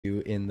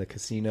you in the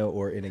casino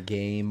or in a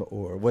game,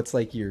 or what's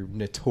like your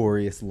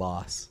notorious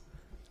loss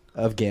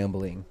of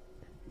gambling?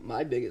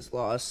 My biggest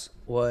loss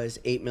was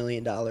 $8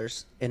 million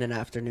in an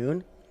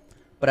afternoon.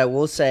 But I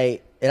will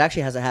say it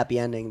actually has a happy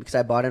ending because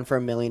I bought in for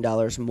 $1 million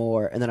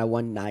more and then I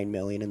won $9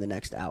 million in the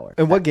next hour.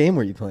 And what game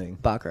were you playing?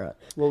 Baccarat.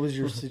 What was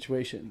your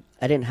situation?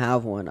 I didn't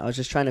have one. I was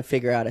just trying to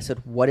figure out. I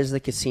said, what is the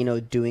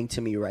casino doing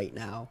to me right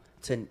now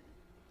to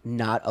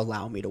not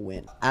allow me to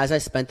win? As I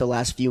spent the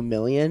last few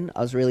million, I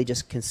was really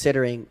just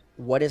considering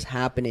what is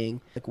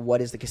happening. Like,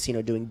 what is the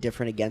casino doing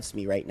different against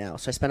me right now?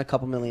 So I spent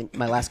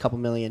my last couple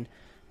million,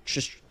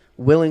 just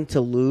willing to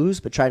lose,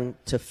 but trying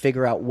to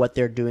figure out what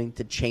they're doing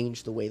to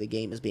change the way the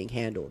game is being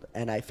handled.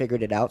 And I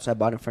figured it out, so I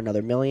bought it for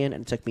another million,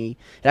 and it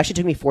actually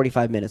took me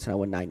 45 minutes, and I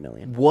won $9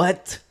 million.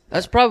 What?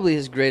 That's probably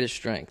his greatest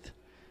strength.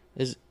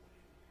 Is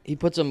he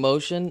puts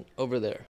emotion over there.